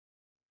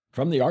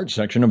From the art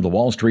section of the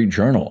Wall Street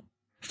Journal,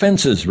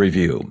 Fences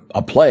Review,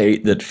 a play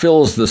that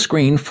fills the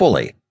screen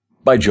fully,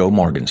 by Joe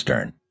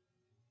Morgenstern.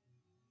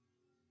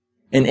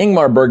 In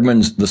Ingmar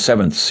Bergman's The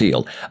Seventh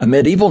Seal, a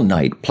medieval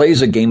knight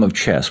plays a game of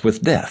chess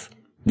with death.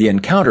 The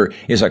encounter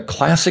is a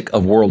classic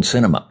of world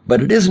cinema,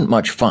 but it isn't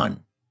much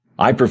fun.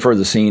 I prefer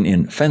the scene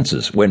in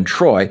Fences when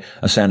Troy,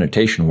 a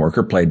sanitation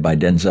worker played by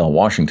Denzel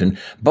Washington,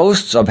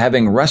 boasts of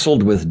having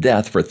wrestled with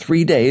death for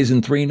 3 days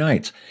and 3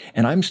 nights,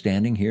 and I'm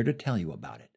standing here to tell you about it.